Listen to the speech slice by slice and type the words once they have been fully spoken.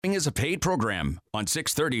Is a paid program on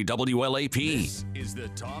 630 WLAP. This is the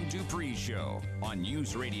Tom Dupree Show on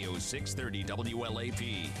News Radio 630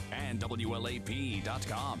 WLAP and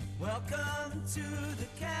WLAP.com. Welcome to the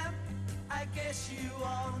camp. I guess you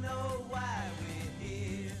all know why we're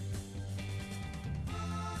here.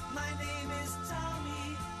 My name is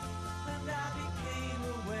Tommy, and I became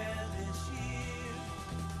aware this year.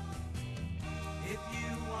 If you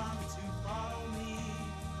want to follow me,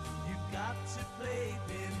 you've got to play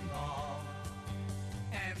pinball.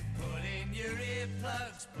 And put in your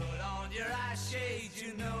earplugs, put on your eye shades,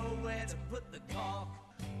 you know where to put the cork.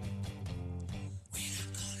 We're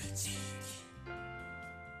not gonna take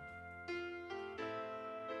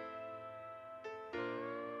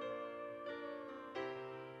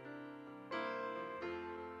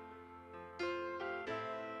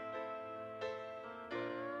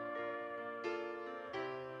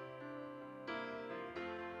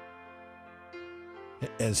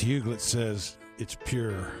As Huglet says, it's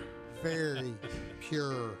pure. Very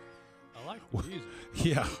pure. I like the music.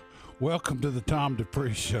 Yeah. Welcome to the Tom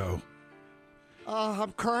Dupree Show.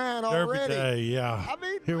 I'm crying Derby already. Day, yeah. I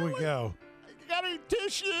mean, here really? we go. You got any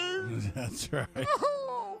tissues? That's right.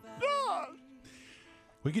 Oh, God.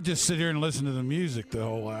 We could just sit here and listen to the music the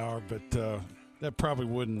whole hour, but that probably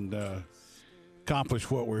wouldn't accomplish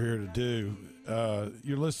what we're here to do.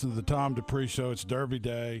 You're listening to the Tom Dupree Show. It's Derby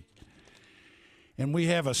Day. And we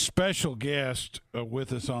have a special guest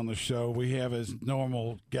with us on the show. We have, as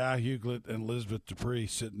normal, Guy Huglet and Elizabeth Dupree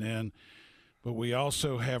sitting in. But we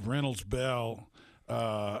also have Reynolds Bell,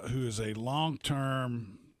 who is a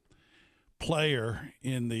long-term player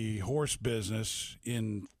in the horse business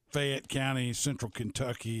in Fayette County, Central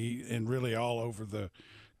Kentucky, and really all over the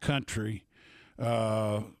country.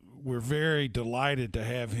 We're very delighted to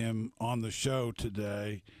have him on the show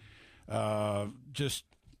today. Just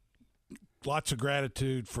lots of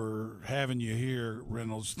gratitude for having you here,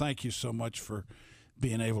 Reynolds. Thank you so much for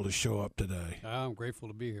being able to show up today. I'm grateful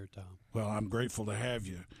to be here, Tom. Well, I'm grateful to have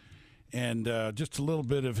you. And just a little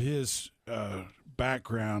bit of his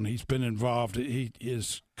background. He's been involved.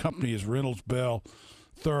 His company is Reynolds Bell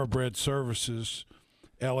Thoroughbred Services,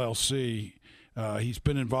 LLC. He's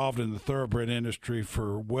been involved in the thoroughbred industry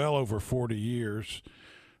for well over 40 years,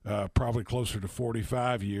 probably closer to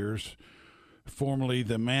 45 years. Formerly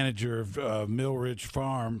the manager of Mill Ridge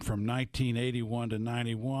Farm from 1981 to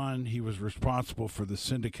 91. He was responsible for the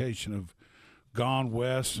syndication of Gone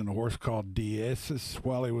West and a horse called Diesis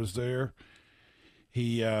while he was there.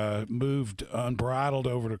 He moved unbridled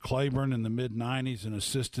over to Claiborne in the mid-90s and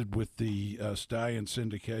assisted with the stallion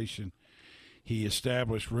syndication. He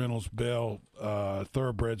established Reynolds Bell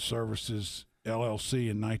Thoroughbred Services, LLC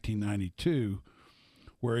in 1992,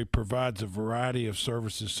 where he provides a variety of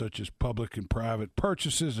services such as public and private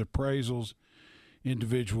purchases, appraisals,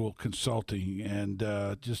 individual consulting. And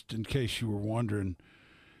just in case you were wondering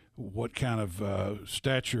what kind of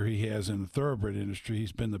stature he has in the thoroughbred industry,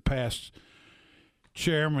 he's been the past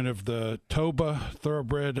chairman of the TOBA,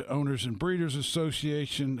 Thoroughbred Owners and Breeders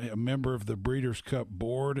Association, a member of the Breeders' Cup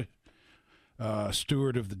Board,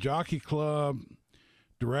 steward of the Jockey Club,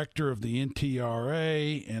 director of the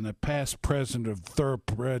NTRA, and a past president of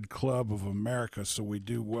Thoroughbred Club of America. So we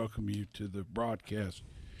do welcome you to the broadcast.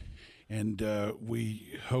 And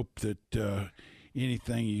we hope that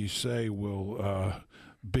anything you say will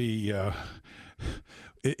be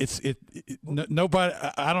nobody.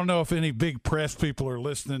 I don't know if any big press people are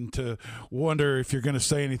listening to wonder if you're going to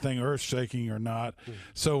say anything earth-shaking or not.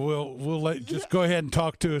 So we'll let just go ahead and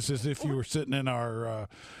talk to us as if you were sitting in our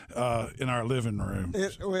living room.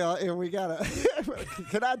 And we gotta.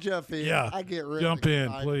 Can I jump in? Yeah, I get really jump in,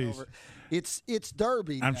 excited please. over it. It's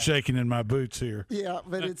Derby Day. I'm shaking in my boots here. Yeah,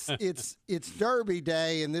 but it's Derby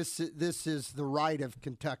Day, and this is the right of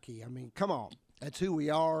Kentucky. I mean, come on, that's who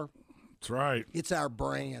we are. That's right. It's our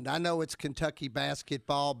brand. I know it's Kentucky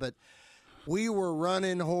basketball, but we were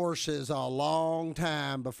running horses a long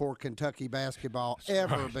time before Kentucky basketball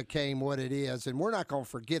ever became what it is, and we're not going to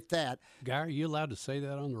forget that. Guy, are you allowed to say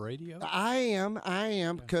that on the radio? I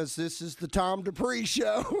am, because this is the Tom Dupree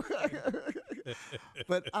Show.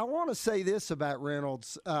 But I want to say this about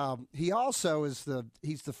Reynolds. He also is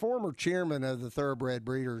he's the former chairman of the Thoroughbred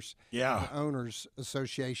Breeders Owners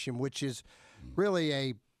Association, which is really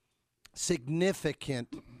a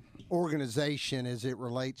significant organization as it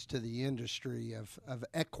relates to the industry of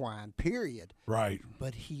equine, period. Right.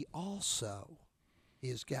 But he also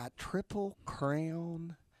has got Triple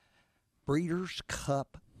Crown Breeders'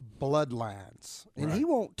 Cup bloodlines. And he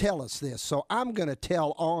won't tell us this, so I'm going to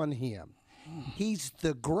tell on him. He's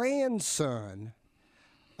the grandson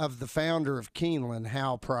of the founder of Keeneland,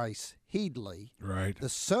 Hal Price Headley, Right. the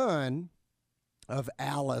son of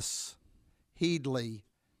Alice Headley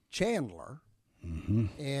Chandler,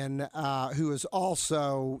 and who is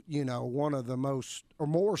also, one of the most or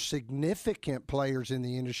more significant players in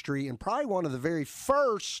the industry, and probably one of the very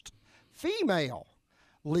first female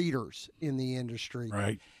leaders in the industry.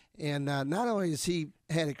 Right. And not only has he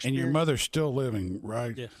had experience, And your mother's still living,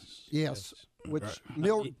 right? yes, which Right.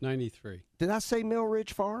 Mill, 93. did I say Mill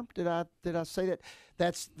Ridge Farm? Did I say that?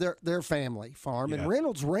 That's their family farm, and Yeah.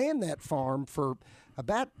 Reynolds ran that farm for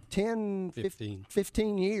about 10,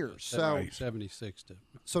 15 years. So, Right. 76 to.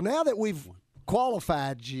 so now that we've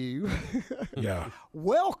qualified you, Yeah.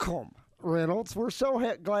 welcome, Reynolds. We're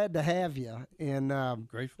so glad to have you. And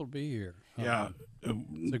Grateful to be here. Yeah.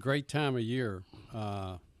 It's a great time of year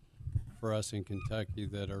for us in Kentucky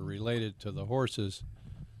that are related to the horses.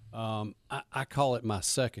 I call it my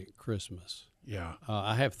second Christmas. Yeah.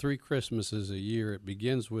 I have 3 Christmases a year. It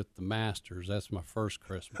begins with the Masters. That's my first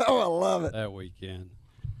Christmas. oh, I love it. That weekend.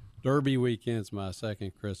 Derby weekend's my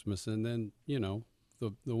second Christmas, and then the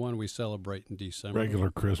one we celebrate in December.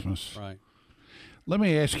 Regular Christmas. Right. Let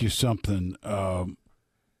me ask you something.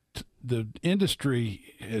 The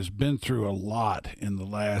industry has been through a lot in the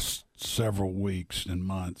last several weeks and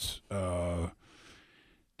months.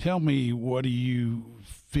 Tell me, what do you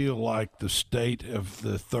feel like the state of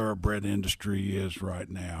the thoroughbred industry is right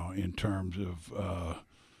now in terms of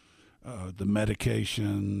the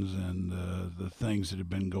medications and the things that have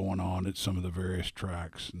been going on at some of the various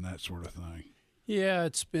tracks and that sort of thing? Yeah,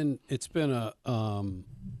 it's been a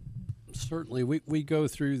certainly we go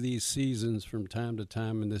through these seasons from time to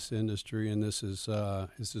time in this industry, and this has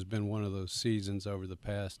been one of those seasons over the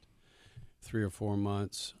past 3 or 4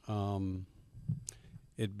 months.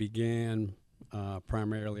 It began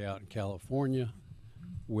primarily out in California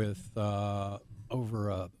with over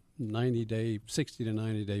a 60 to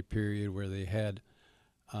 90 day period where they had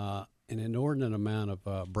an inordinate amount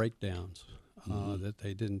of breakdowns that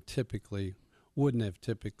they wouldn't have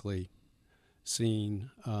typically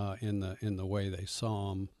seen in the way they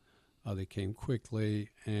saw them. They came quickly,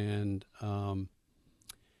 and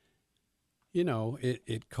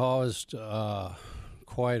it caused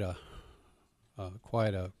quite a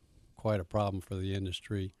problem for the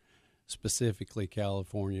industry, specifically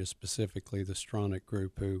California, specifically the Stronach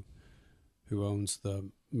Group, who owns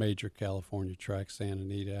the major California track, Santa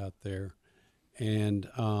Anita, out there. And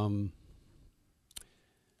I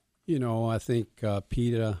think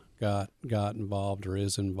PETA got involved or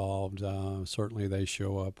is involved. Certainly they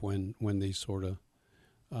show up when these sort of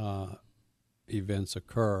events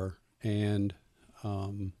occur. And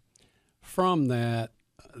from that,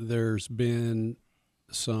 there's been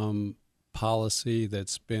some policy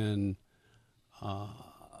that's been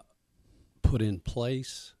put in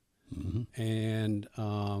place, and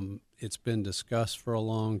it's been discussed for a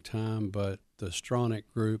long time, but the Stronach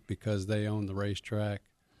Group, because they own the racetrack,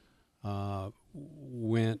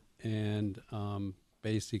 went and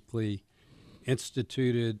basically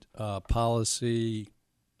instituted policy,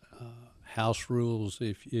 house rules,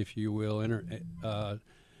 if you will,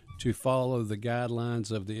 to follow the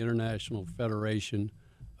guidelines of the International Federation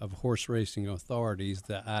of Horse Racing Authorities,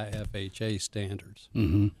 the IFHA standards,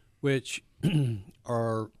 which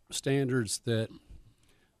are standards that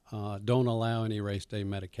don't allow any race day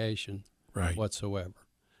medication whatsoever.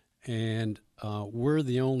 And we're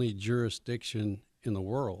the only jurisdiction in the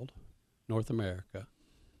world, North America,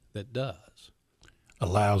 that does.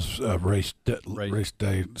 Allows race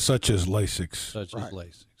day, such as Lasix. Such as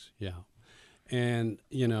Lasix, yeah. And,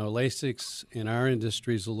 Lasix in our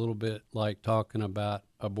industry is a little bit like talking about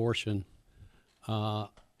abortion, in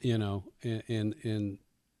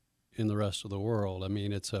the rest of the world. I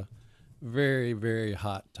mean, it's a very, very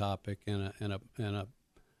hot topic and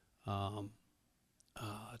a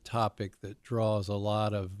topic that draws a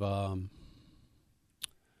lot of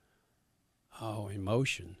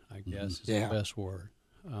emotion, I guess is the best word.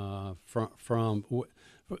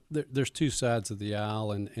 There's 2 sides of the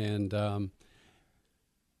aisle, and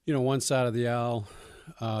one side of the aisle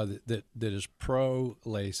that is pro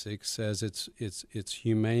Lasix says it's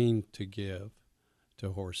humane to give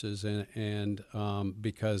to horses, and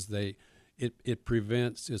because it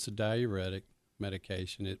prevents, it's a diuretic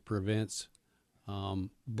medication. It prevents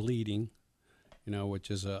bleeding,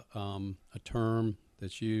 which is a term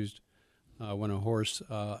that's used when a horse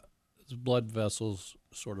blood vessels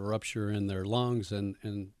sort of rupture in their lungs, and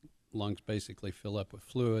lungs basically fill up with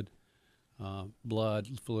fluid.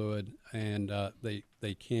 Blood fluid, and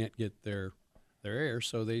they can't get their air,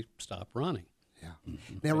 so they stop running. Yeah.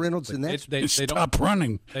 Now, Reynolds, and that's They stop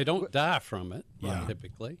running. They don't die from it, Yeah.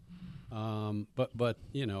 typically, But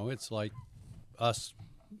it's like us,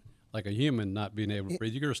 like a human not being able to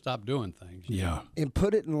breathe. You're going to stop doing things. Yeah. And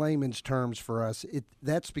put it in layman's terms for us,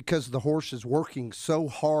 that's because the horse is working so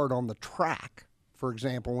hard on the track, for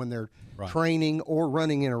example, when they're training or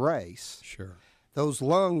running in a race. Sure. Those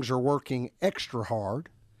lungs are working extra hard,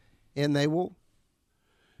 and they will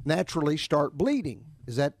naturally start bleeding.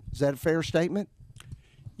 Is that a fair statement?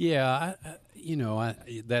 Yeah,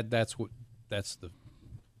 that's the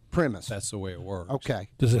premise. That's the way it works. Okay.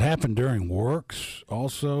 Does it happen during works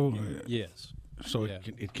also? Yes. So Yeah.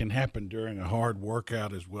 it can happen during a hard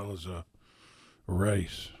workout as well as a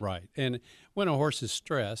race. Right. And when a horse is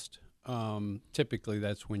stressed, typically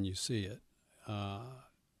that's when you see it,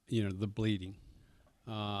 the bleeding.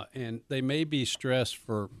 And they may be stressed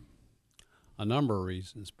for a number of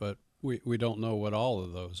reasons, but we don't know what all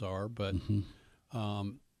of those are. But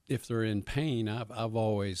if they're in pain, I've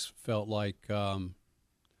always felt like,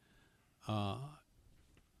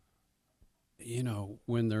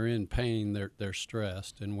 when they're in pain, they're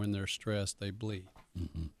stressed, and when they're stressed, they bleed.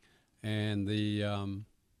 Mm-hmm. And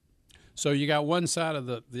so you got one side of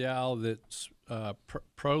the aisle that's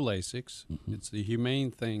pro Lasix. Mm-hmm. It's the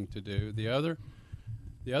humane thing to do. The other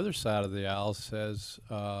side of the aisle says,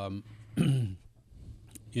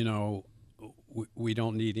 we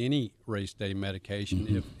don't need any race day medication.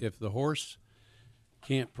 Mm-hmm. If the horse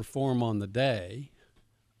can't perform on the day,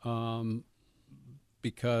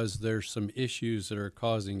 because there's some issues that are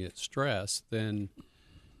causing it stress, then,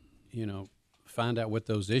 find out what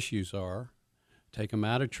those issues are, take them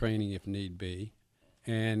out of training if need be,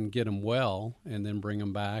 and get them well, and then bring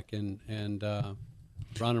them back and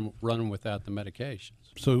run them without the medications.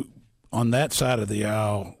 So on that side of the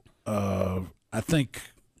aisle, I think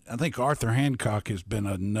Arthur Hancock has been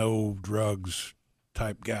a no drugs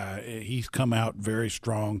type guy. He's come out very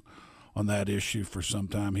strong on that issue for some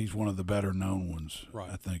time. He's one of the better known ones, right.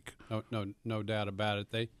 I think. No doubt about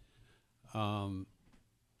it. They,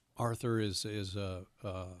 Arthur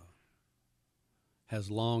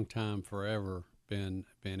has long time forever been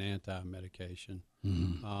anti-medication,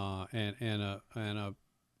 mm-hmm. and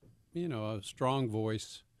a strong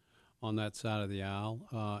voice on that side of the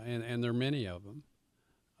aisle, and there are many of them.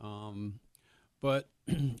 But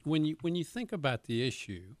when you think about the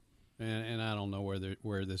issue. And I don't know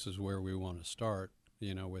where this is where we want to start,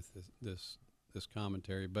 with this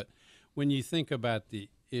commentary. But when you think about the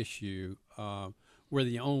issue, we're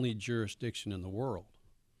the only jurisdiction in the world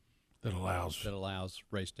that allows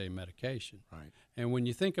race day medication. Right. And when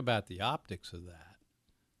you think about the optics of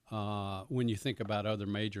that, when you think about other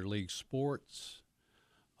major league sports,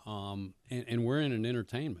 and we're in an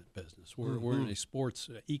entertainment business. We're in a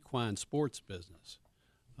equine sports business,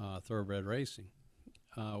 thoroughbred racing.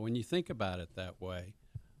 When you think about it that way,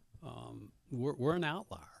 we're an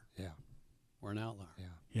outlier. Yeah. We're an outlier.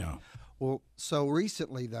 Yeah. Well, so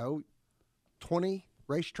recently, though, 20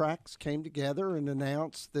 racetracks came together and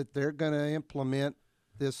announced that they're going to implement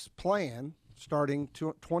this plan starting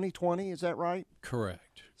 2020. Is that right?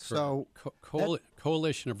 Correct. So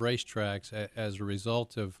coalition of racetracks, as a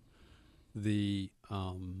result of the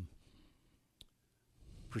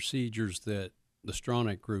procedures that the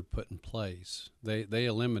Stronach Group put in place, they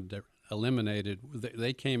eliminated.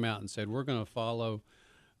 They came out and said, we're going to follow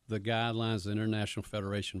the guidelines of the International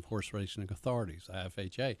Federation of Horse Racing Authorities,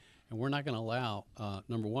 IFHA, and we're not going to allow.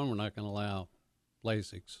 Number one, we're not going to allow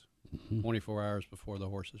Lasix 24 hours before the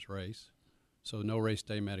horse's race, so no race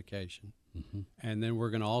day medication. Mm-hmm. And then we're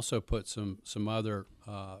going to also put some other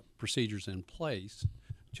procedures in place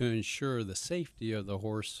to ensure the safety of the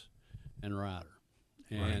horse and rider.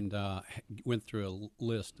 And went through a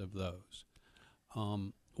list of those.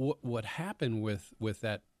 What happened with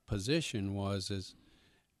that position is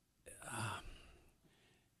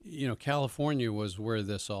California was where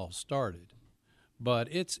this all started, but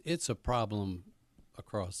it's a problem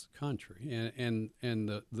across the country, and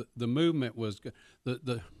the movement was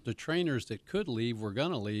the trainers that could leave were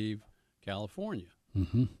going to leave California.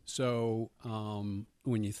 Mm-hmm. So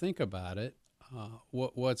when you think about it,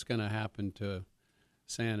 what's going to happen to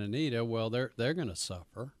Santa Anita? Well, they're going to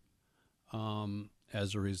suffer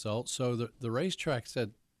as a result. So the racetrack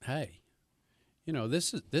said, "Hey,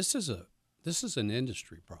 this is an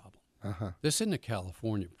industry problem. Uh-huh. This isn't a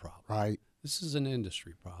California problem. Right. This is an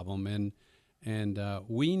industry problem, and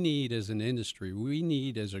we need, as an industry,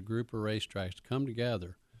 as a group of racetracks to come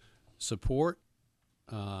together, support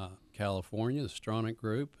California, the Stronach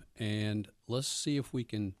Group, and let's see if we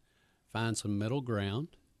can find some middle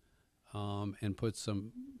ground." And put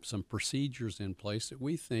some procedures in place that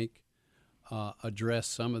we think address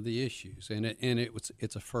some of the issues, and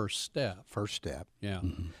it's a first step. First step. Yeah.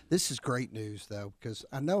 Mm-hmm. This is great news, though, because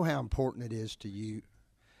I know how important it is to you.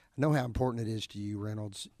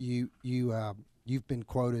 Reynolds. You've been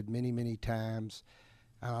quoted many, many times.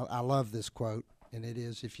 I love this quote, and it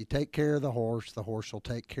is, "If you take care of the horse will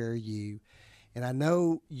take care of you." And I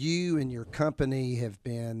know you and your company have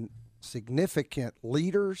been significant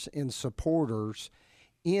leaders and supporters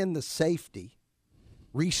in the safety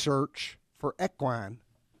research for equine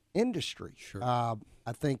industry. Sure. I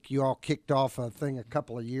think you all kicked off a thing a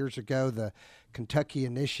couple of years ago, the Kentucky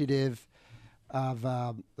initiative of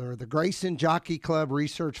or the Grayson Jockey Club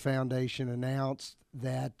Research Foundation announced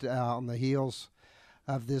that on the heels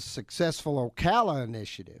of this successful Ocala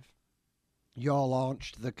initiative, y'all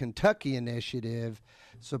launched the Kentucky initiative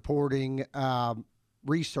supporting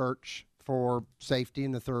research for safety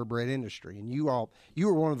in the thoroughbred industry, and you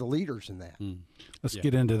were one of the leaders in that. Let's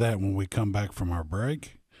get into that when we come back from our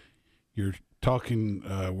break. You're talking.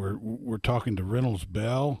 We're talking to Reynolds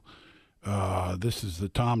Bell. This is the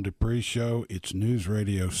Tom Dupree Show. It's News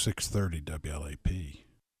Radio 630 WLAP.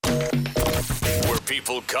 Where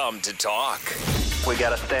people come to talk. We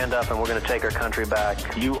got to stand up, and we're going to take our country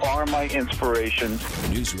back. You are my inspiration.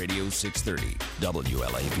 News Radio 630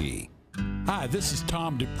 WLAP. Hi, this is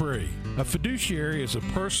Tom Dupree. A fiduciary is a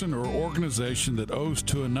person or organization that owes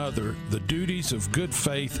to another the duties of good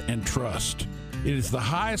faith and trust. It is the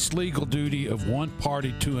highest legal duty of one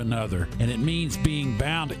party to another, and it means being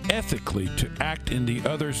bound ethically to act in the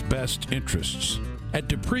other's best interests. At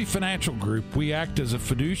Dupree Financial Group, we act as a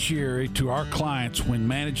fiduciary to our clients when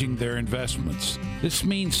managing their investments. This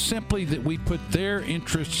means simply that we put their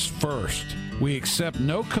interests first. We accept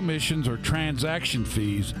no commissions or transaction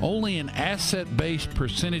fees, only an asset-based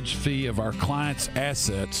percentage fee of our clients'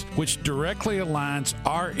 assets, which directly aligns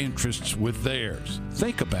our interests with theirs.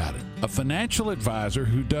 Think about it. A financial advisor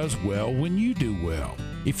who does well when you do well.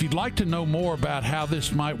 If you'd like to know more about how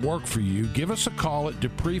this might work for you, give us a call at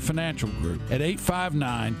Dupree Financial Group at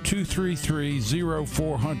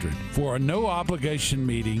 859-233-0400 for a no-obligation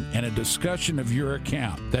meeting and a discussion of your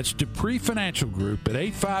account. That's Dupree Financial Group at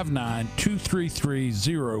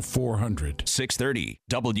 859-233-0400. 630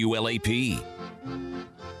 WLAP.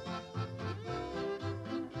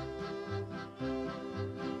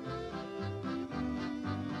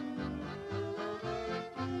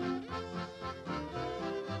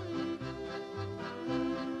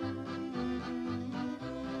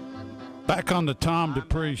 Back on the Tom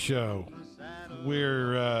Dupree Show.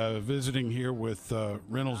 We're visiting here with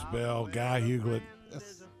Reynolds Bell, Guy Hughlett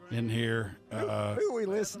in here. Who are we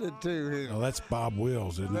listening to here? Oh, that's Bob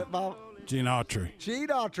Wills, isn't it? Bob? Gene Autry. Gene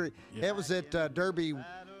Autry. Yeah. It was at Derby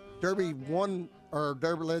 1 or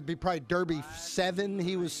Derby, it'd be probably Derby 7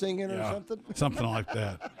 he was singing or something. Something like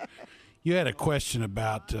that. You had a question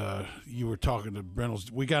about, you were talking to Reynolds.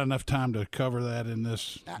 We got enough time to cover that in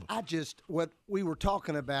this? What we were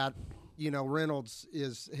talking about, Reynolds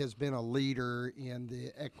has been a leader in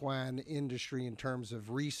the equine industry in terms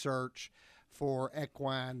of research for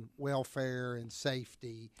equine welfare and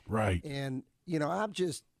safety. Right. And, I'm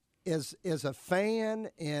just, as a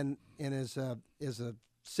fan and as a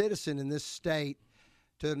citizen in this state,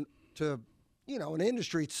 to an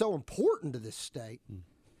industry that's so important to this state.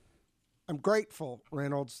 I'm grateful,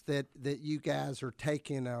 Reynolds, that you guys are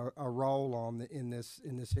taking a role in this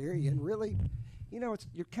area, and really,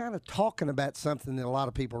 you're kind of talking about something that a lot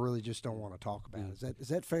of people really just don't want to talk about. Is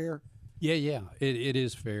that fair? Yeah, it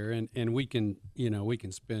is fair, and we can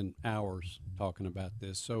spend hours talking about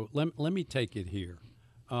this. So let me take it here.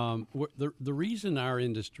 The reason our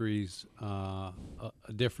industry's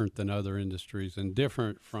different than other industries and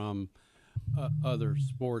different from other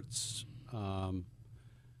sports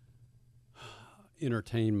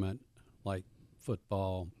entertainment like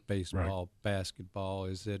football, baseball, basketball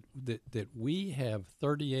is that we have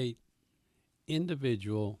 38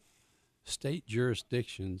 individual state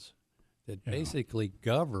jurisdictions that basically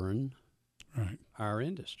govern our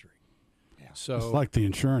industry. Yeah. So it's like the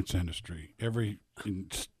insurance industry. Every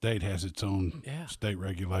state has its own state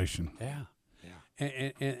regulation. Yeah.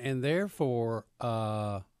 And therefore,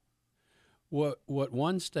 what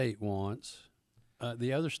one state wants,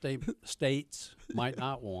 the other states might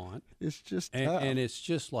not want. It's just and it's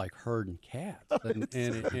just like herding cats, and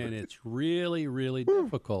it's really, really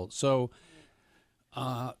difficult. So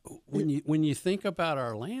when you think about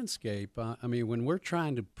our landscape, when we're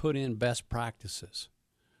trying to put in best practices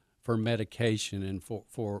for medication and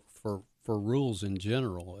for rules in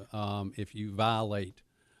general, if you violate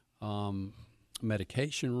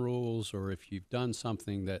medication rules or if you've done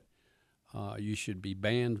something that you should be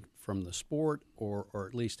banned from the sport, or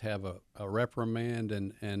at least have a reprimand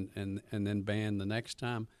and then banned the next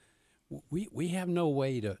time. We have no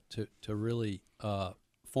way to really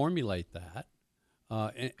formulate that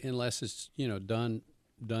unless it's done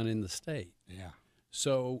in the state. Yeah.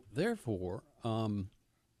 So therefore,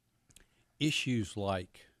 issues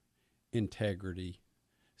like integrity,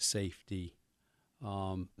 safety,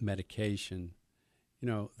 medication,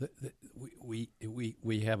 we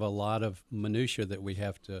have a lot of minutia that we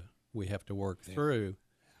have to work through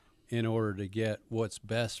in order to get what's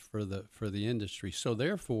best for the industry. So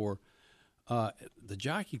therefore, the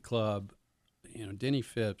Jockey Club, Denny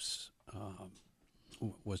Phipps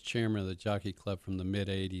was chairman of the Jockey Club from the mid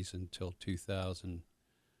 '80s until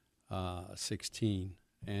 2016,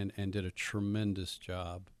 and did a tremendous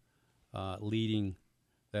job leading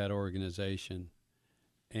that organization,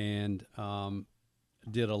 and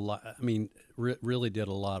did a lot. I mean, really did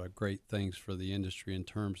a lot of great things for the industry in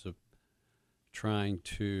terms of trying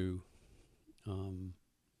to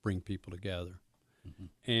bring people together.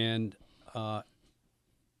 Mm-hmm. And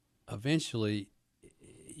eventually,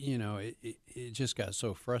 it just got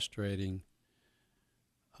so frustrating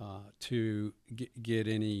to get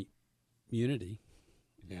any unity.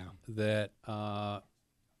 Yeah. That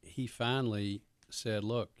he finally said,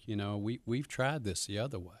 "Look, we've tried this the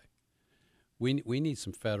other way. We need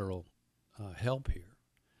some federal help here."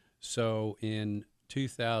 So in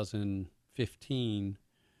 2015,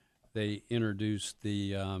 they introduced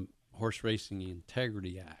the Horse Racing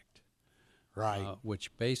Integrity Act, right?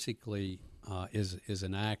 Which basically is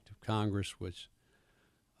an act of Congress, which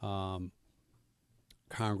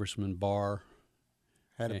Congressman Barr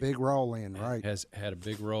had a big role in, right? Has had a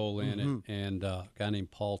big role in it, and a guy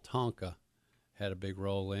named Paul Tonka had a big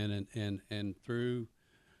role in it, and through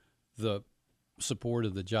the support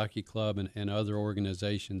of the Jockey Club and other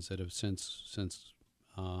organizations that have since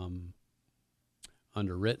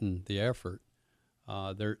underwritten the effort,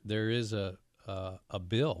 there is a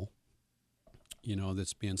bill,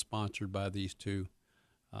 that's being sponsored by these two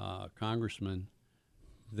congressmen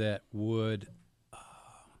that would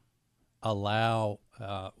allow.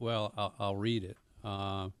 I'll read it.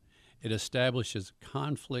 It establishes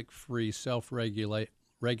conflict-free,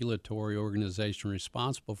 self-regulatory organization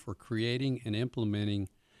responsible for creating and implementing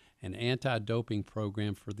an anti-doping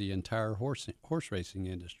program for the entire horse racing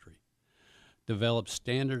industry. Develops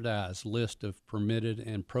standardized list of permitted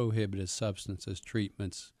and prohibited substances,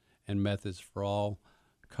 treatments, and methods for all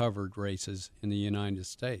covered races in the United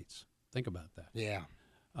States. Think about that. Yeah.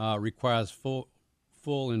 Requires full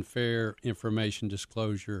and fair information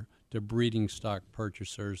disclosure to breeding stock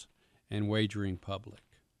purchasers and wagering public.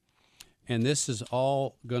 And this is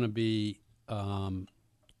all going to be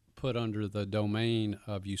put under the domain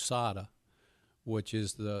of USADA, which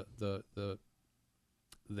is the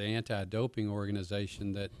anti-doping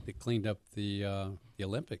organization that cleaned up the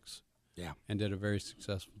Olympics. Yeah. And did a very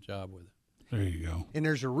successful job with it. There you go. And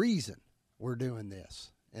there's a reason we're doing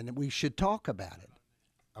this, and we should talk about it.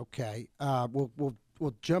 Okay. We'll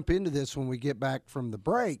jump into this when we get back from the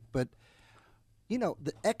break, but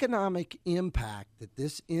the economic impact that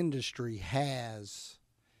this industry has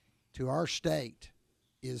to our state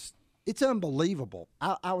it's unbelievable.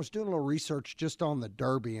 I was doing a little research just on the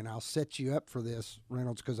Derby, and I'll set you up for this,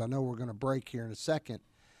 Reynolds, because I know we're going to break here in a second.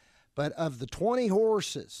 But of the 20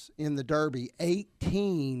 horses in the Derby,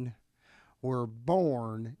 18 were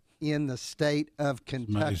born in the state of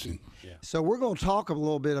Kentucky. Yeah. So we're going to talk a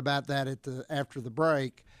little bit about that after the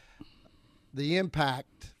break, the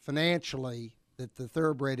impact financially that the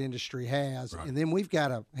thoroughbred industry has, right. And then we've got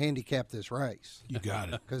to handicap this race. You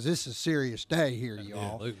got it. Because this is a serious day here,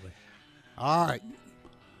 y'all. Absolutely. All right.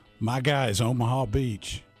 My guy is Omaha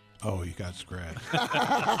Beach. Oh, you got scratched.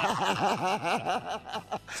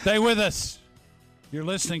 Stay with us. You're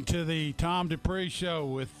listening to the Tom Dupree Show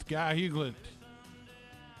with Guy Hughlett,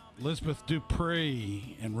 Elizabeth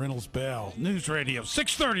Dupree, and Reynolds Bell. News Radio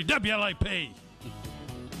 630 WLAP.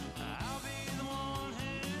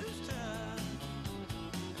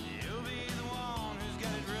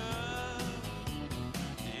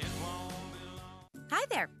 Hi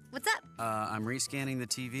there. What's up? I'm rescanning the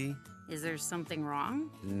TV. Is there something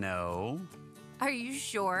wrong? No. Are you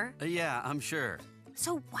sure? Yeah, I'm sure.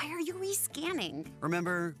 So why are you rescanning?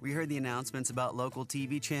 Remember, we heard the announcements about local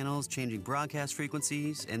TV channels changing broadcast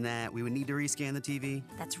frequencies and that we would need to rescan the TV?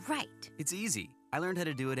 That's right. It's easy. I learned how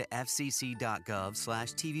to do it at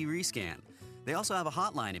fcc.gov/TV rescan. They also have a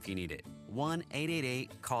hotline if you need it.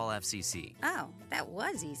 1-888-CALL-FCC. Oh, that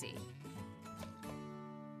was easy.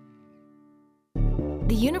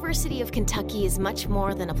 The University of Kentucky is much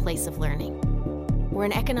more than a place of learning. We're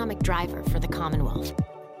an economic driver for the Commonwealth.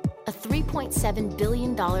 A $3.7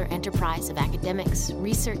 billion enterprise of academics,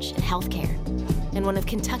 research, and healthcare, and one of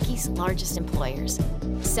Kentucky's largest employers.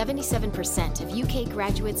 77% of UK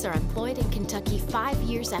graduates are employed in Kentucky 5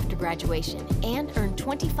 years after graduation and earn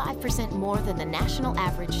 25% more than the national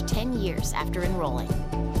average 10 years after enrolling.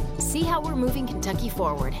 See how we're moving Kentucky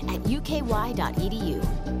forward at uky.edu.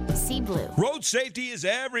 See blue. Road safety is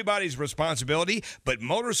everybody's responsibility, but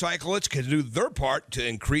motorcyclists can do their part to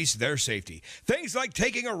increase their safety. Things like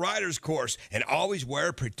taking a rider's course and always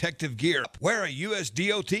wear protective gear. Wear a US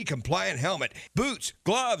DOT compliant helmet, boots,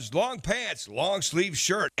 gloves, long pants, long sleeve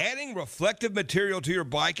shirt. Adding reflective material to your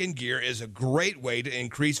bike and gear is a great way to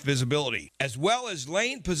increase visibility, as well as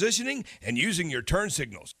lane positioning and using your turn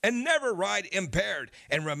signals. And never ride impaired.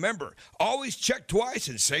 And remember, always check twice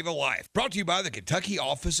and save a life. Brought to you by the Kentucky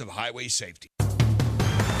Office of Highway Safety.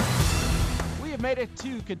 We have made it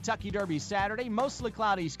to Kentucky Derby Saturday. Mostly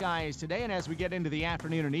cloudy skies today, and as we get into the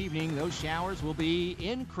afternoon and evening, those showers will be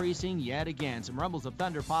increasing yet again. Some rumbles of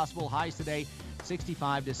thunder possible. Highs today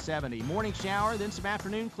 65 to 70. Morning shower, then some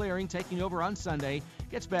afternoon clearing taking over on Sunday.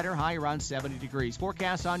 Gets better, high around 70 degrees.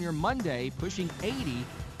 Forecast on your Monday pushing 80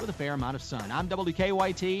 with a fair amount of sun. I'm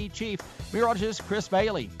WKYT Chief Meteorologist Chris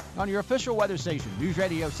Bailey on your official weather station, News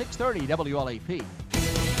Radio 630 WLAP.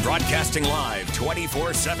 Broadcasting live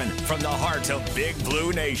 24/7 from the heart of Big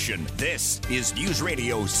Blue Nation. This is News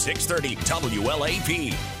Radio 630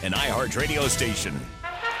 WLAP, an iHeart radio station.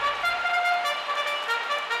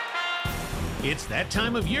 It's that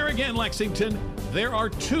time of year again, Lexington. There are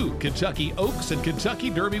 2 Kentucky Oaks and Kentucky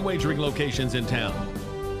Derby wagering locations in town.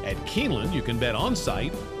 At Keeneland, you can bet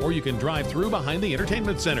on-site or you can drive through behind the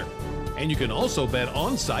entertainment center. And you can also bet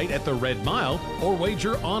on-site at the Red Mile or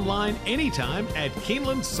wager online anytime at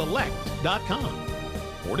KeenelandSelect.com.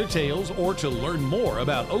 For details or to learn more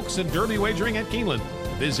about Oaks and Derby wagering at Keeneland,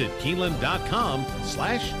 visit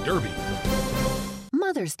Keeneland.com/Derby.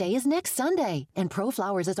 Mother's Day is next Sunday, and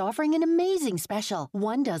ProFlowers is offering an amazing special.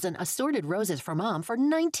 1 dozen assorted roses for Mom for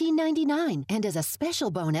 $19.99. And as a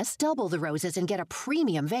special bonus, double the roses and get a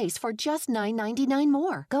premium vase for just $9.99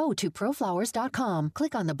 more. Go to ProFlowers.com,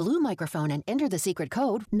 click on the blue microphone and enter the secret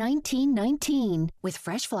code 1919. With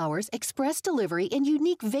fresh flowers, express delivery, and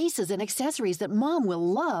unique vases and accessories that Mom will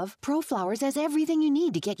love, ProFlowers has everything you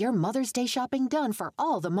need to get your Mother's Day shopping done for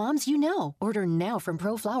all the moms you know. Order now from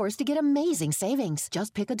ProFlowers to get amazing savings.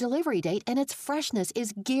 Just pick a delivery date and its freshness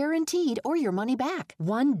is guaranteed or your money back.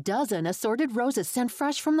 1 dozen assorted roses sent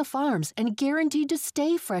fresh from the farms and guaranteed to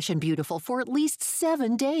stay fresh and beautiful for at least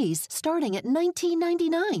 7 days, starting at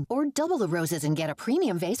 $19.99. Or double the roses and get a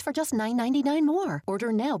premium vase for just $9.99 more.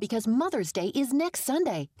 Order now because Mother's Day is next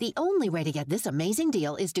Sunday. The only way to get this amazing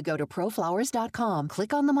deal is to go to ProFlowers.com,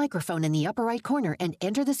 click on the microphone in the upper right corner and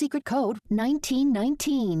enter the secret code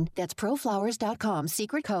 1919. That's ProFlowers.com,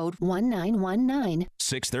 secret code 1919.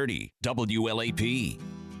 630 WLAP.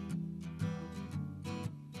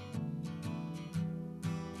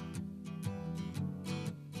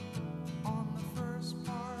 On the first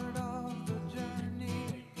part of the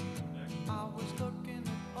journey, I was looking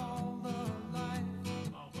at all the life.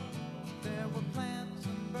 There were plants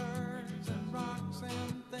and birds and rocks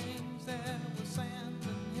and things. There was sand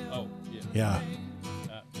and hills. Oh, yeah.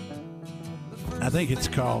 I think it's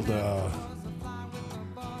called,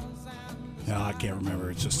 no, I can't remember.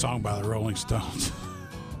 It's a song by the Rolling Stones.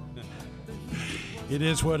 It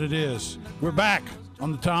is what it is. We're back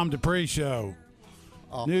on the Tom Dupree Show.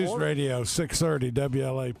 News Radio 630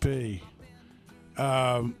 WLAP.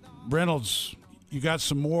 Reynolds, you got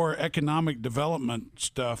some more economic development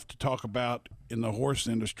stuff to talk about in the horse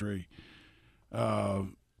industry,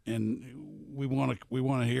 and we want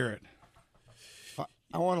to hear it.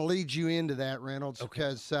 I want to lead you into that, Reynolds,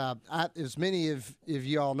 because as many of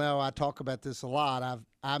you all know, I talk about this a lot.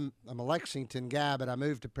 I'm a Lexington guy, but I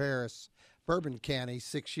moved to Paris, Bourbon County,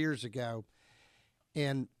 6 years ago,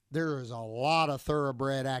 and there is a lot of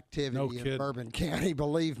thoroughbred activity in Bourbon County.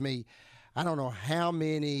 Believe me, I don't know how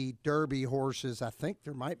many Derby horses. I think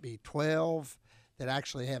there might be 12 that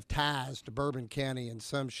actually have ties to Bourbon County in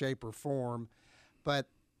some shape or form, but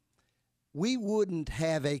we wouldn't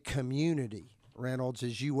have a community, Reynolds,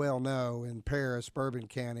 as you well know, in Paris, Bourbon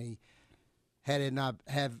County, had it not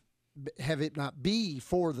have it not be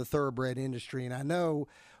for the thoroughbred industry. And I know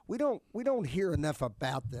we don't hear enough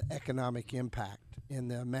about the economic impact and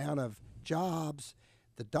the amount of jobs,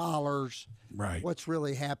 the dollars, right? What's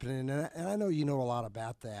really happening, and I know you know a lot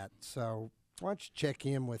about that. So why don't you check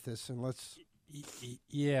in with us and let's.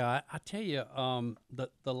 Yeah, I tell you,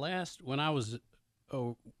 the last when I was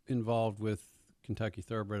involved with Kentucky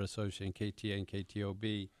Thoroughbred Association, KTA and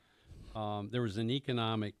KTOB, There was an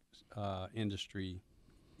economic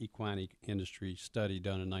equine industry study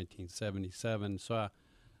done in 1977. So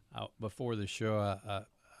before the show, I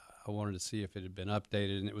wanted to see if it had been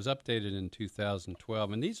updated, and it was updated in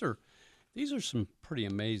 2012. And these are some pretty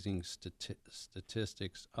amazing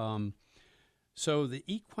statistics. So the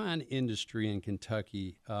equine industry in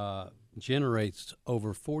Kentucky generates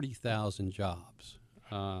over 40,000 jobs,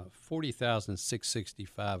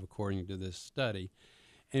 40,665 according to this study.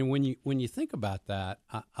 And when you think about that,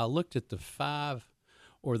 I looked at the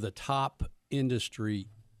top industries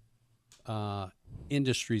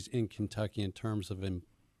in Kentucky in terms of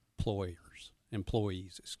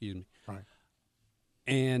employees, excuse me. Right.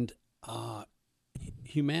 And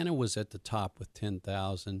Humana was at the top with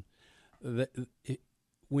 10,000.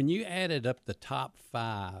 When you added up the top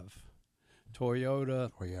 5,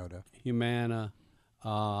 Toyota, Humana,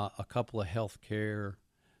 a couple of healthcare,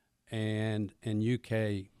 and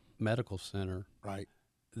UK Medical Center, right?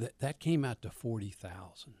 That came out to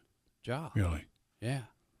 40,000 jobs. Really? Yeah.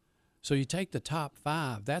 So you take the top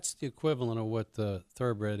 5. That's the equivalent of what the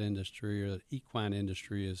thoroughbred industry or the equine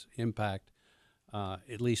industry is impact,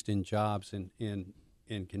 at least in jobs in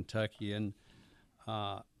Kentucky. And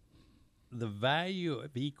the value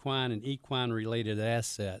of equine and equine-related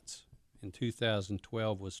assets in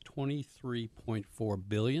 2012 was $23.4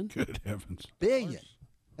 billion. Good heavens. Billion.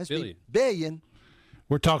 That's billion. Billion.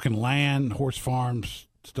 We're talking land, horse farms,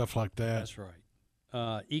 stuff like that. That's right.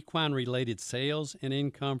 Equine-related sales and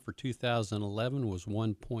income for 2011 was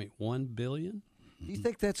 $1.1 billion. Do you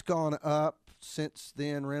think that's gone up since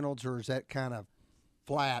then, Reynolds, or is that kind of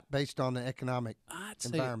flat based on the economic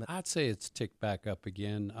environment? I'd say it's ticked back up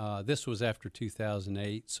again. This was after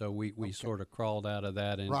 2008, so we sort of crawled out of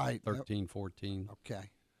that in 13, 14.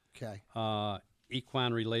 Okay.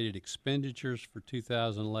 Equine-related expenditures for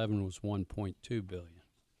 2011 was $1.2 billion.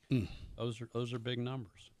 Those are big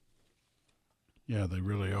numbers. Yeah, they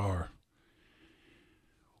really are.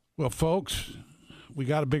 Well, folks, we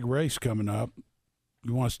got a big race coming up.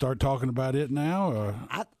 You want to start talking about it now? Or?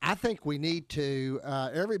 I think we need to.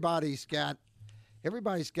 Everybody's got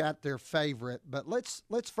their favorite, but let's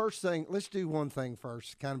do one thing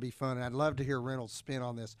first. Kind of be fun. And I'd love to hear Reynolds' spin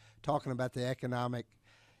on this, talking about the economic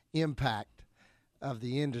impact of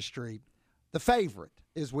the industry. The favorite,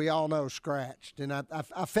 as we all know, scratched, and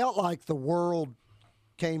I felt like the world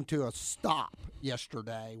came to a stop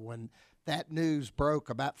yesterday when that news broke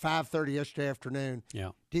about 5:30 yesterday afternoon. Yeah.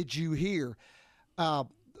 Did you hear?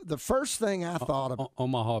 The first thing I thought of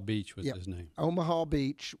Omaha Beach was his name. Omaha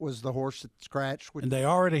Beach was the horse that scratched. And they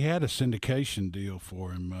already had a syndication deal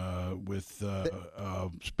for him with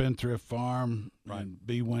Spendthrift Farm and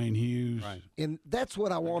B. Wayne Hughes. Right. And that's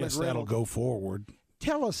what I wanted. I guess that'll go forward.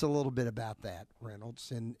 Tell us a little bit about that,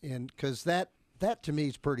 Reynolds, and because that to me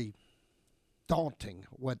is pretty daunting.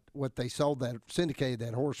 What they syndicated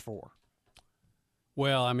that horse for.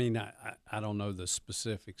 Well, I mean, I don't know the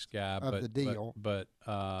specifics, Guy, of the deal. But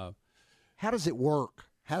how does it work?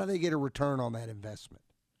 How do they get a return on that investment?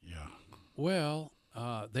 Yeah. Well,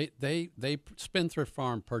 they Spendthrift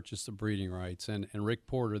Farm purchased the breeding rights, and Rick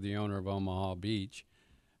Porter, the owner of Omaha Beach,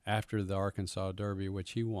 after the Arkansas Derby,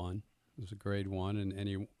 which he won, it was a Grade 1,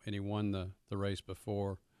 and he won the race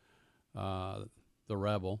before the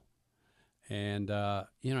Rebel, and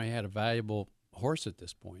he had a valuable horse at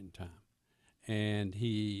this point in time. And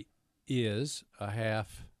he is a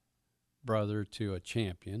half brother to a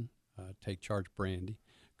champion, Take Charge Brandy.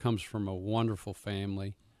 Comes from a wonderful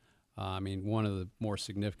family. One of the more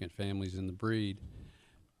significant families in the breed.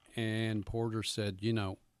 And Porter said,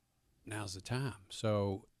 now's the time.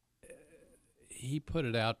 So he put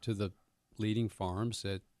it out to the leading farms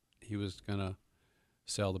that he was going to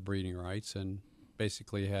sell the breeding rights, and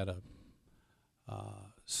basically had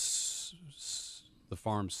the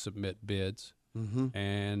farms submit bids, and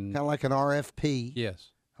kind of like an RFP.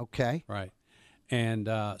 Yes. Okay. Right. And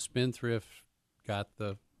Spendthrift got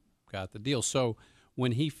the deal. So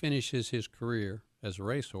when he finishes his career as a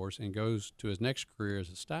racehorse and goes to his next career as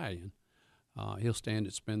a stallion, he'll stand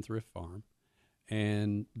at Spendthrift Farm,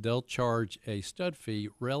 and they'll charge a stud fee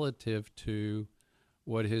relative to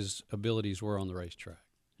what his abilities were on the racetrack.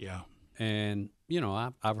 Yeah. And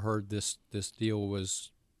I've heard this deal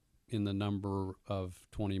was in the number of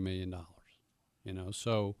 $20 million.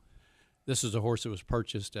 So this is a horse that was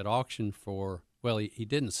purchased at auction for, well, he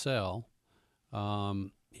didn't sell.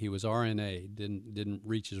 He was RNA, didn't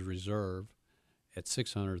reach his reserve at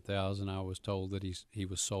 $600,000. I was told that he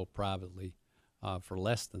was sold privately for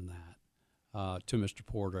less than that to Mr.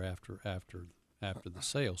 Porter after the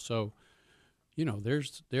sale. So,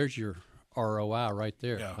 there's your ROI right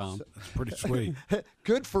there, Yeah, Tom. that's pretty sweet.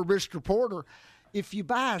 Good for Mr. Porter. If you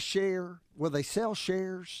buy a share, will they sell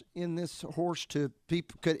shares in this horse to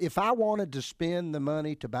people? If I wanted to spend the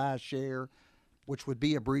money to buy a share, which would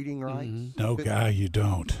be a breeding rights? No, Guy, you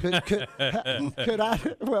don't. Could I?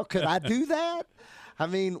 Well, could I do that? I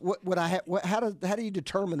mean, what would I? How do you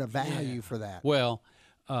determine a value for that? Well,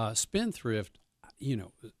 spendthrift,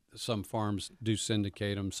 some farms do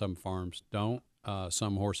syndicate them, some farms don't.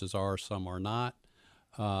 Some horses are, some are not.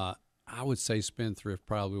 I would say spendthrift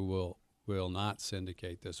probably will not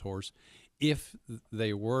syndicate this horse. If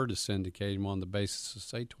they were to syndicate him on the basis of,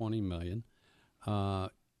 say, $20 million,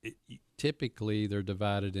 typically they're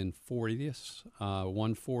divided in 40ths,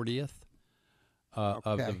 1/40th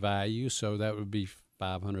of the value, so that would be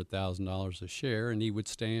 $500,000 a share, and he would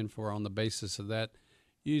stand for, on the basis of that,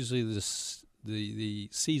 usually the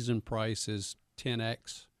season price is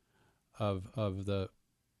 10x of the,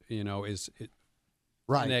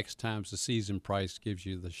 right. 10x times the season price gives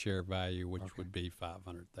you the share value, which would be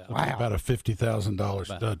 $500,000. Wow. About a $50,000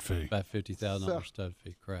 stud fee. About $50,000 stud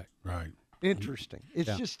fee, correct. Right. Interesting.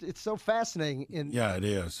 It's so fascinating. Yeah, it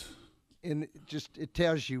is. And it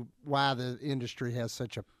tells you why the industry has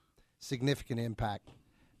such a significant impact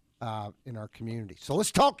in our community. So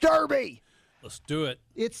let's talk Derby. Let's do it.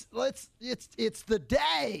 It's the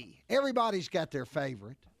day. Everybody's got their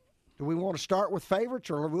favorite. Do we want to start with favorites,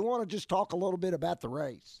 or do we want to just talk a little bit about the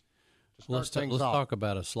race? Let's talk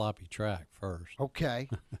about a sloppy track first. Okay.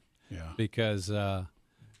 Yeah. Because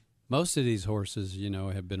most of these horses,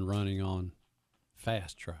 have been running on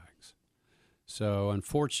fast tracks. So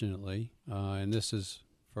unfortunately, and this is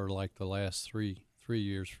for like the last three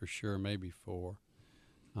years for sure, maybe 4,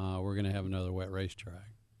 we're going to have another wet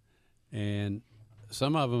racetrack. And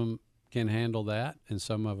some of them can handle that, and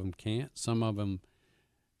some of them can't. Some of them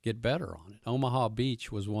get better on it. Omaha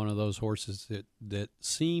Beach was one of those horses that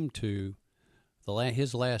seemed to,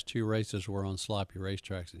 his last 2 races were on sloppy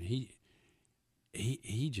racetracks, and he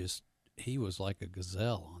was like a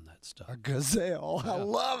gazelle on that stuff. A gazelle. Yeah. I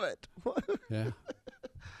love it. Yeah.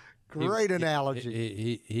 Great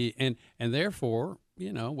analogy. He and therefore,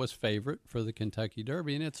 was favorite for the Kentucky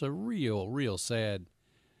Derby, and it's a real sad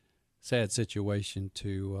situation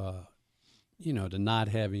to to not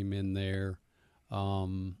have him in there.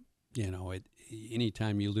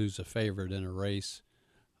 Anytime you lose a favorite in a race,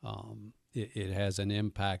 it has an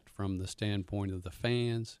impact from the standpoint of the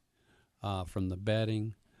fans, from the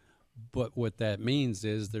betting. But what that means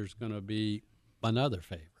is there's going to be another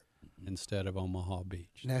favorite instead of Omaha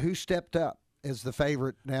Beach. Now, who stepped up as the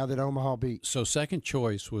favorite now that Omaha Beach? So second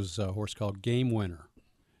choice was a horse called Game Winner.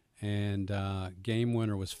 And Game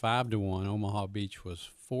Winner was 5-1. Omaha Beach was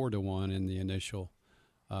 4-1 in the initial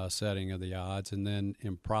setting of the odds, and then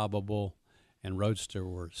Improbable and Roadster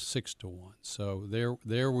were 6-1. So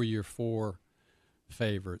there were your 4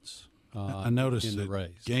 favorites. I noticed in the that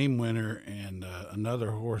race. Game Winner and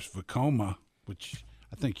another horse, Vacoma, which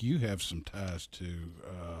I think you have some ties to.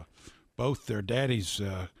 Both their daddies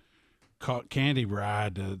caught Candy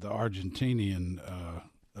Ride, the Argentinian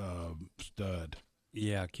stud.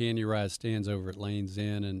 Yeah, Candy Ride stands over at Lane's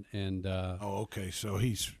End, and oh, okay. So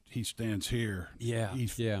he stands here. Yeah,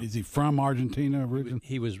 Is he from Argentina originally?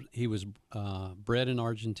 He was bred in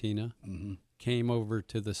Argentina. Mm-hmm. Came over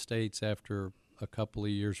to the States after a couple of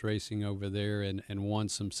years racing over there, and won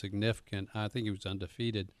some significant. I think he was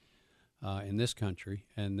undefeated in this country,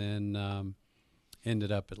 and then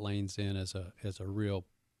ended up at Lane's End as a real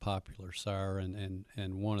popular sire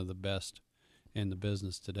and one of the best in the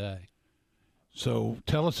business today. So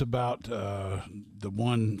tell us about the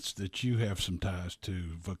ones that you have some ties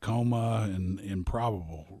to, Vacoma and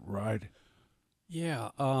Improbable, right?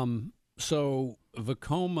 Yeah. So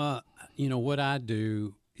Vacoma, what I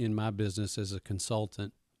do in my business as a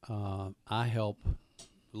consultant, I help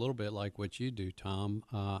a little bit like what you do, Tom.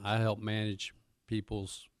 I help manage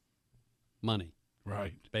people's money.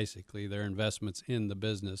 Right. Basically, their investments in the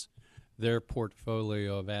business, their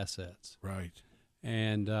portfolio of assets. Right.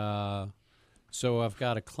 And so I've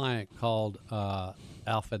got a client called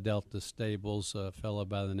Alpha Delta Stables, a fellow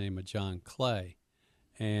by the name of John Clay.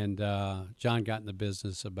 And John got in the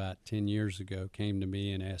business about 10 years ago, came to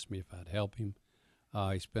me and asked me if I'd help him.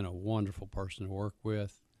 He's been a wonderful person to work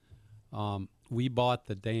with. We bought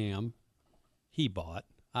the dam. He bought.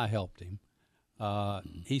 I helped him.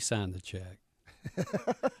 He signed the check.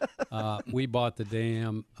 We bought the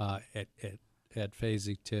dam at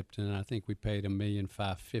Fasig-Tipton. I think we paid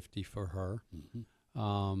 $1,550,000 for her.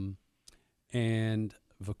 Mm-hmm. And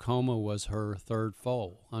Vacoma was her third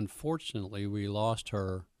foal. Unfortunately, we lost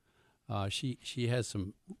her. She has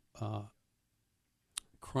some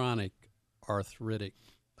chronic arthritic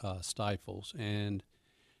stifles, and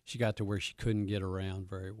she got to where she couldn't get around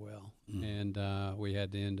very well, and we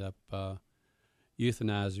had to end up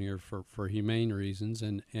euthanizing her for humane reasons,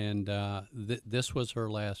 and this was her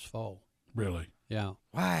last foal. Really? Yeah.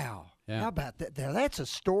 Wow. Yeah. How about that? Now, that's a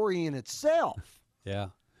story in itself. Yeah.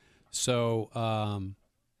 So,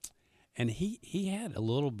 and he had a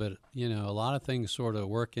little bit, a lot of things sort of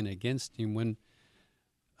working against him when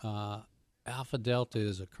Alpha Delta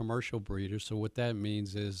is a commercial breeder. So what that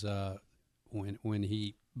means is when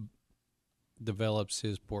he develops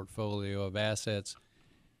his portfolio of assets,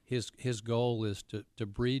 his goal is to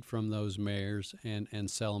breed from those mares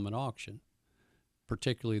and sell them at auction,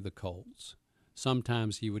 particularly the colts.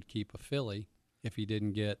 Sometimes he would keep a filly if he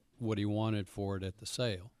didn't get what he wanted for it at the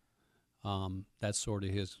sale. That's sort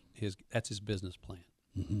of that's his business plan.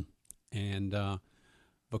 Mm-hmm. And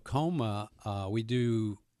Vacoma, we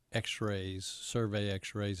do X-rays, survey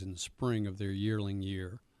X-rays in the spring of their yearling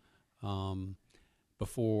year,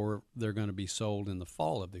 before they're going to be sold in the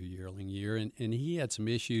fall of their yearling year. And he had some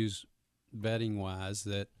issues vetting-wise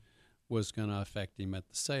that was going to affect him at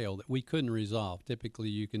the sale that we couldn't resolve. Typically,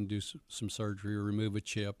 you can do some surgery or remove a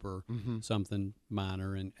chip or something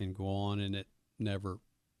minor and go on, and it never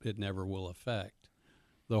will affect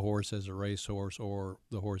the horse as a racehorse or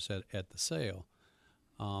the horse at the sale.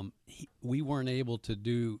 We weren't able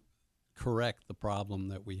to correct the problem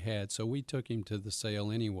that we had, so we took him to the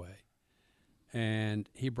sale anyway. And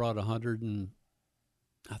he brought $135,000.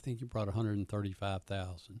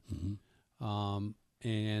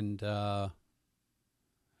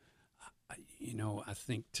 I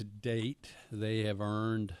think to date they have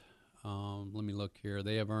earned. Let me look here.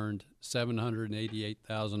 They have earned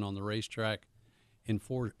 $788,000 on the racetrack in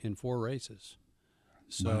four races.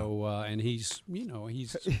 So and he's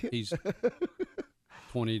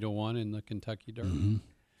 20-1 in the Kentucky Derby,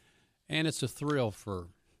 and it's a thrill for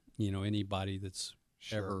anybody that's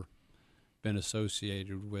ever been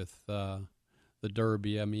associated with the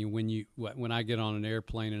Derby. I mean, when I get on an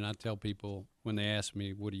airplane and I tell people when they ask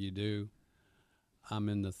me what do you do, I'm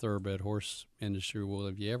in the thoroughbred horse industry. Well,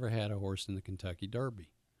 have you ever had a horse in the Kentucky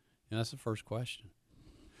Derby? And that's the first question.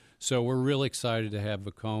 So we're really excited to have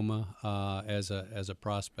Vacoma as a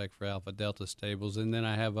prospect for Alpha Delta Stables, and then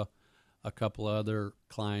I have a couple of other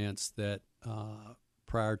clients that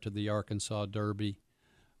prior to the Arkansas Derby,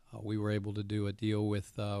 we were able to do a deal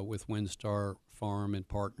with WinStar Farm and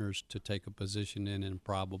Partners to take a position in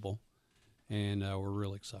Improbable, and we're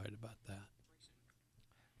really excited about that.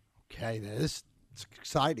 Okay, this is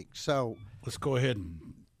exciting. So let's go ahead and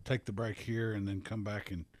take the break here and then come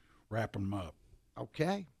back and wrap them up.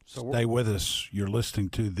 Okay. So stay with us. You're listening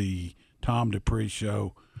to the Tom Dupree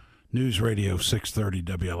Show, News Radio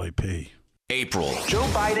 630 WLAP. April. Joe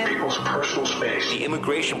Biden. People's personal space. The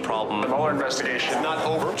immigration problem. The Mueller investigation not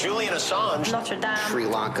over. Julian Assange. Notre Dame. Sri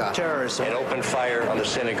Lanka. Terrorism. And open fire on the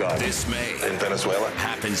synagogue. This May. In Venezuela.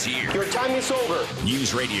 Happens here. Your time is over.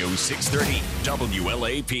 News Radio 630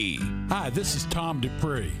 WLAP. Hi, this is Tom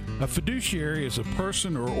Dupree. A fiduciary is a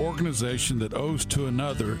person or organization that owes to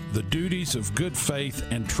another the duties of good faith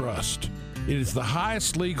and trust. It is the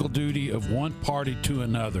highest legal duty of one party to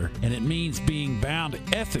another, and it means being bound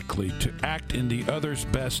ethically to act in the other's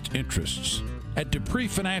best interests. At Dupree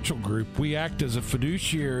Financial Group, we act as a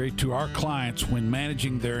fiduciary to our clients when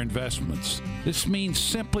managing their investments. This means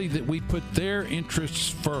simply that we put their interests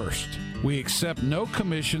first. We accept no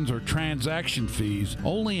commissions or transaction fees,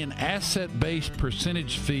 only an asset-based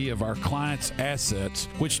percentage fee of our clients' assets,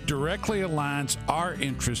 which directly aligns our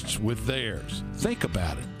interests with theirs. Think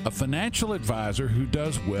about it. A financial advisor who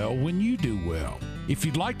does well when you do well. If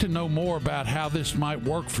you'd like to know more about how this might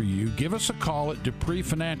work for you, give us a call at Dupree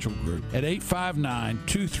Financial Group at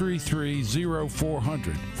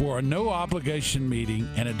 859-233-0400 for a no-obligation meeting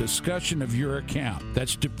and a discussion of your account.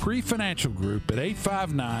 That's Dupree Financial Group at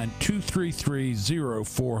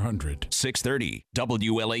 859-233-0400. 630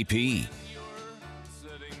 WLAP.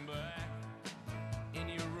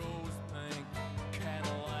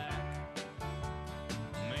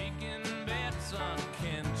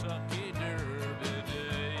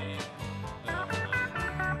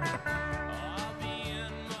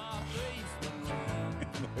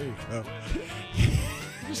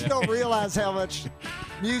 You just don't realize how much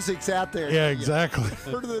music's out there. Yeah, exactly.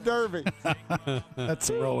 For the Derby. That's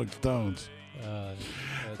the Rolling Stones.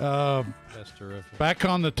 That's terrific. Back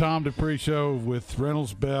on the Tom Dupree Show with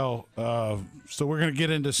Reynolds Bell. So we're going to get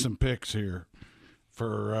into some picks here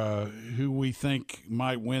for who we think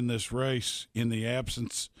might win this race in the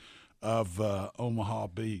absence of Omaha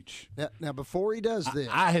Beach. Now, before he does this,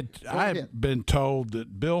 I had been told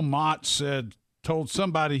that Bill Mott said told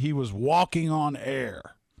somebody he was walking on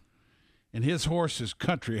air, and his horse is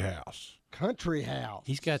Country House. Country House.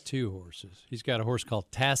 He's got two horses. He's got a horse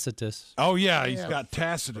called Tacitus. Oh, yeah, he's got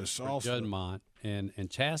Tacitus also. Juddmonte, and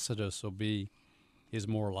Tacitus will be his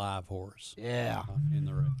more live horse. Yeah. In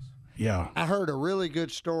the race. Yeah. I heard a really good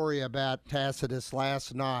story about Tacitus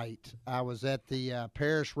last night. I was at the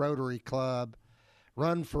Parish Rotary Club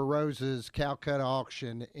Run for Roses Calcutta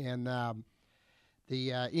auction, and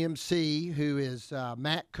the MC, who is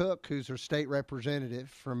Matt Cook, who's our state representative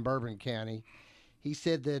from Bourbon County, he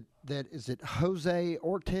said that is it Jose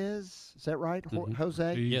Ortiz? Is that right?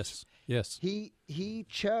 Jose? Yes. He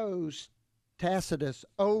chose Tacitus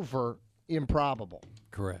over Improbable.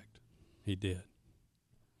 Correct. He did.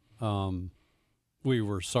 We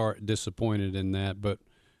were disappointed in that, but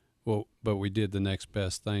we did the next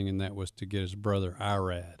best thing, and that was to get his brother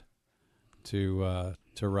Irad to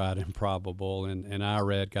ride Improbable, and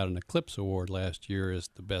Irad got an Eclipse Award last year as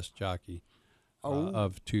the best jockey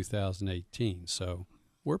of 2018. So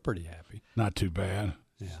we're pretty happy. Not too bad.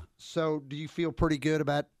 Yeah. So do you feel pretty good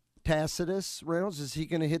about Tacitus, Reynolds? Is he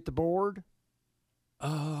going to hit the board?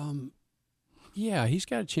 Yeah, he's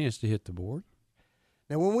got a chance to hit the board.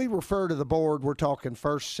 Now, when we refer to the board, we're talking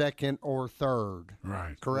first, second, or third.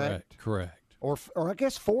 Right. Correct? Correct. Or I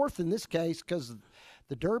guess fourth in this case, because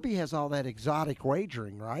the Derby has all that exotic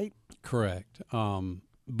wagering, right? Correct.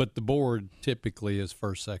 But the board typically is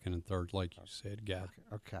first, second, and third, like you said, Guy.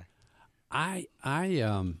 Okay. I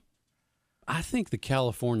think the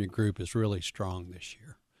California group is really strong this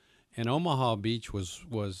year. And Omaha Beach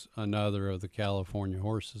was another of the California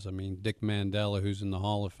horses. I mean, Dick Mandela, who's in the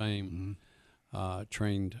Hall of Fame,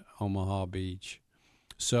 trained Omaha Beach.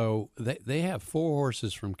 So they have four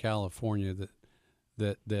horses from California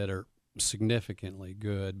that are significantly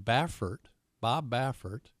good. Bob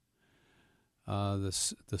Baffert,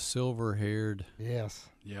 the silver-haired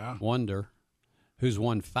wonder, who's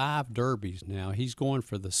won 5 derbies now. He's going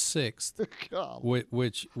for the 6th,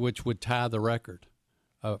 which would tie the record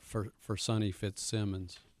for Sonny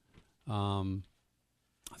Fitzsimmons. I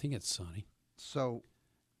think it's Sonny. So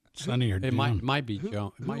Sonny or it might be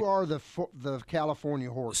Joe. Who are the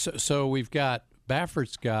California horses? So we've got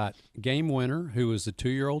Baffert's got Game Winner, who was the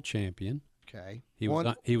 2-year-old champion. Okay. He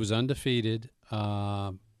was undefeated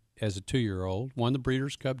as a 2-year-old. Won the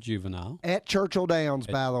Breeders' Cup Juvenile At Churchill Downs,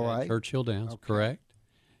 by the way. Churchill Downs, correct.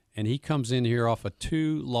 And he comes in here off of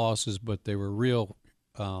 2 losses, but they were real.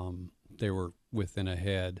 They were within a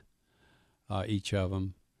head, each of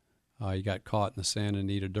them. He got caught in the Santa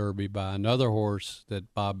Anita Derby by another horse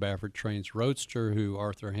that Bob Baffert trains, Roadster, who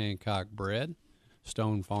Arthur Hancock bred,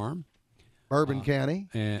 Stone Farm. Bourbon County.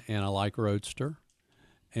 And I like Roadster.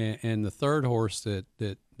 And the third horse that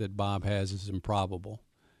Bob has is Improbable.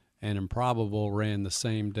 And Improbable ran the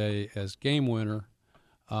same day as Game Winner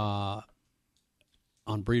on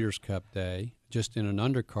Breeders' Cup Day, just in an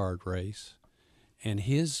undercard race. And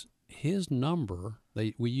his number,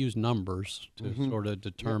 we use numbers to sort of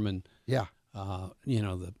determine, the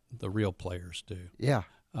real players do. Yeah.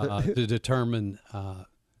 To determine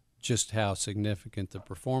just how significant the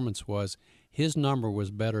performance was. His number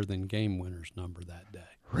was better than Game Winner's number that day.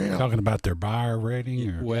 Really? Talking about their buyer rating?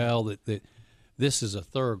 Or? Well, this is a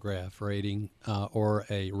Thorograph rating or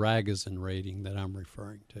a Ragozin rating that I'm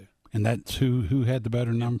referring to. And that's who had the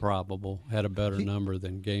better number? Improbable had a better number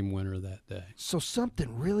than Game Winner that day. So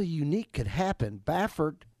something really unique could happen.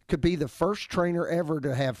 Baffert could be the first trainer ever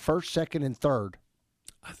to have first, second, and third.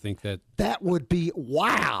 I think that would be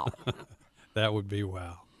wow. That would be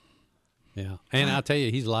wow. Yeah, and I'll tell you,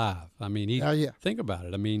 he's live. I mean, think about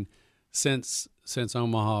it. I mean, since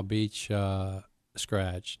Omaha Beach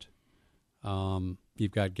scratched,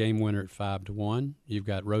 you've got Game Winner at 5-1. You've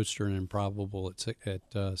got Roadster and Improbable at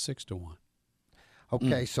 6-1.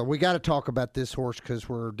 Okay, so we got to talk about this horse because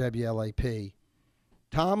we're WLAP.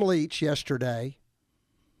 Tom Leach yesterday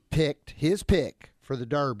picked his pick for the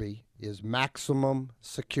Derby is Maximum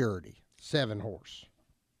Security, 7-horse.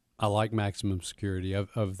 I like Maximum Security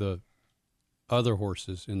of the other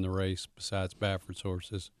horses in the race besides Baffert's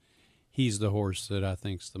horses. He's the horse that I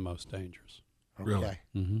think is the most dangerous. Really?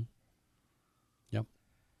 Mm-hmm. Yep.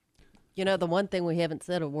 You know, the one thing we haven't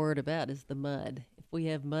said a word about is the mud. If we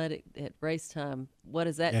have mud at race time, what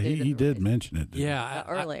does that do? He did mention it.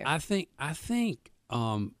 Earlier. I think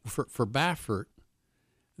for Baffert,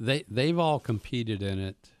 they've all competed in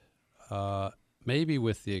it, maybe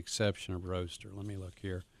with the exception of Roadster. Let me look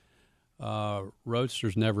here.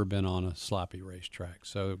 Roadster's never been on a sloppy racetrack.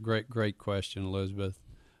 So great question, Elizabeth.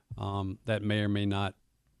 That may or may not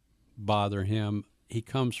bother him. He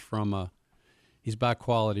comes from he's by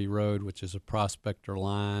Quality Road, which is a prospector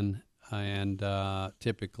line. and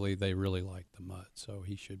typically they really like the mud, so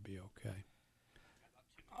he should be okay.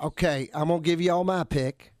 Okay, I'm gonna give you all my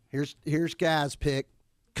pick. Here's Guy's pick.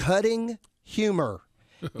 Cutting Humor.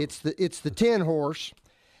 It's the 10 horse.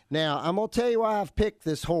 Now I'm gonna tell you why I've picked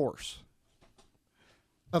this horse.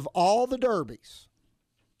 Of all the derbies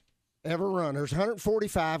ever run, there's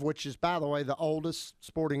 145, which is, by the way, the oldest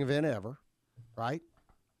sporting event ever, right?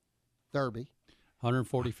 Derby.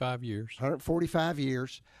 145 years. 145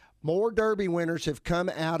 years. More Derby winners have come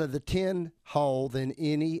out of the 10 hole than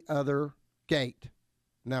any other gate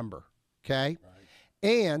number, okay? Right.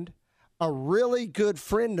 And a really good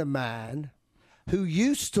friend of mine who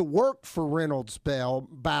used to work for Reynolds Bell,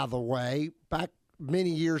 by the way, back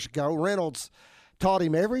many years ago. Reynolds taught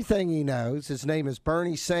him everything he knows. His name is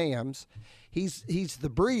Bernie Sams. He's the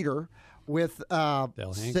breeder with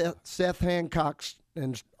Seth Hancock's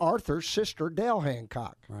and Arthur's sister, Dell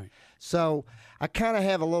Hancock. Right. So I kind of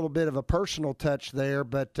have a little bit of a personal touch there,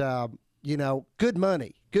 but, good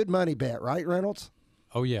money bet, right, Reynolds?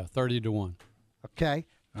 Oh, yeah, 30-1. Okay.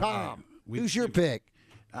 Tom, who's your pick?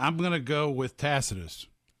 I'm going to go with Tacitus.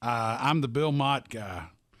 I'm the Bill Mott guy.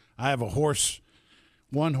 I have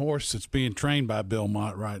one horse that's being trained by Bill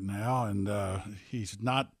Mott right now, and he's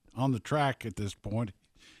not on the track at this point.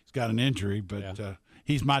 He's got an injury, but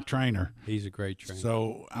he's my trainer. He's a great trainer.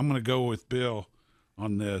 So I'm going to go with Bill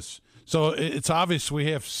on this. So it's obvious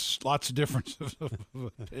we have lots of differences of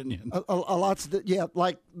opinion.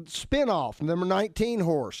 Like spinoff, number 19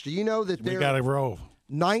 horse. Do you know that we got to roll?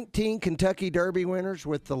 19 Kentucky Derby winners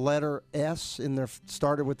with the letter S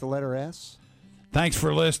started with the letter S. Thanks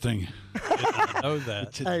for listening. I know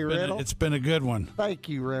that. Hey, Reynolds. It's been a good one. Thank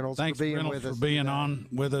you, Reynolds, Thanks, for being Reynolds, with us. for being on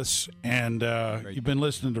with us. And you've been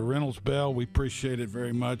listening to Reynolds Bell. We appreciate it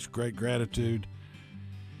very much. Great gratitude.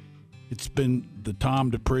 It's been the Tom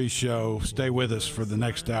Dupree Show. Stay with us for the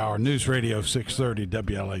next hour. News Radio 630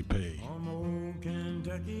 WLAP. Home old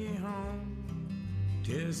Kentucky home,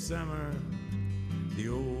 'tis summer, the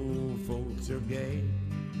old folks are gay.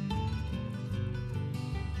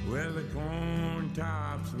 Well, the corn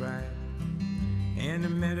top's ripe, and the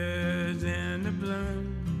meadows in the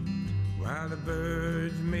bloom, while the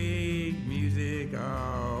birds make music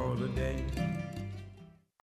all